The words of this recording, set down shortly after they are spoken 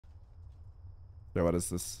Yeah, what is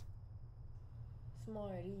this?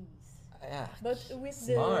 Smarties. Yeah. But with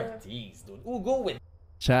Smarties, dude. Ooh, go with.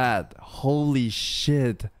 Chat, holy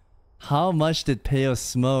shit. How much did Payo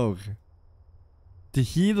smoke?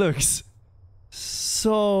 He looks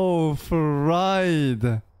so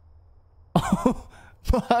fried. Oh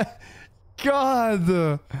my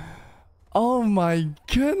god. Oh my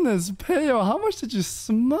goodness, Payo, how much did you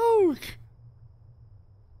smoke?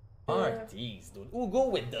 Smarties, dude. Ooh, go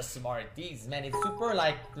with the Smarties, man. It's super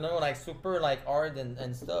like, you know, like super like hard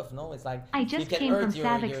and stuff. No, it's like. I just came from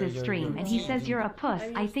Savix's stream and he says you're a puss.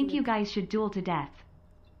 I think you guys should duel to death.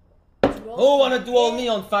 Who wanna duel me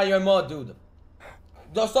on fire mode, dude?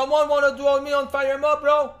 Does someone wanna duel me on fire mode,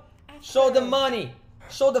 bro? Show the money.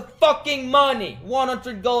 Show the fucking money.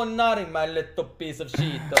 100 gold nothing, my little piece of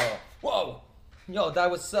shit. Whoa. Yo, that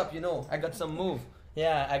was up, you know. I got some move.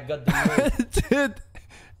 Yeah, I got the move. Dude,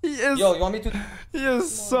 he is. Yo, you want me to? He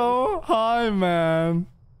is so high, man.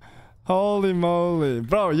 Holy moly.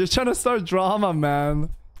 Bro, you're trying to start drama, man.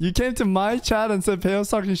 You came to my chat and said Payo's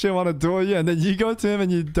talking shit, want to duel you, and then you go to him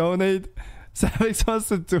and you donate. Savix wants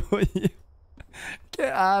to duel you.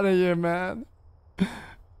 Get out of here, man.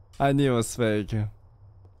 I knew it was fake.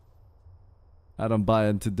 I don't buy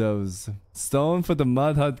into those. Stone for the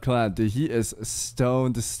Mud Hut clan. Dude, he is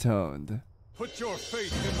stoned. Put your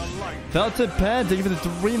faith in the light. Felted Pen, thank you for the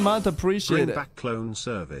 3 months. Appreciate Bring it. back clone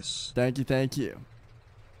service. Thank you.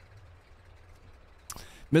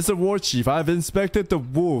 Mr. War Chief, I've inspected the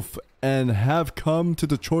wolf and have come to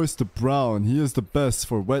the choice to brown. He is the best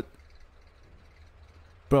for wet.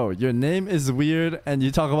 Bro, your name is weird and you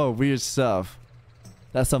talk about weird stuff.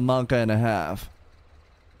 That's a monka and a half.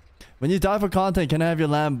 When you die for content, can I have your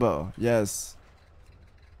Lambo? Yes.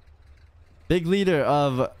 Big leader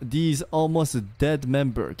of these almost dead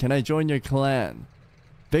member. Can I join your clan?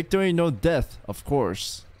 Victory, no death, of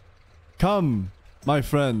course. Come, my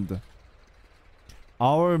friend.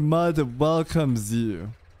 Our mud welcomes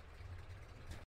you.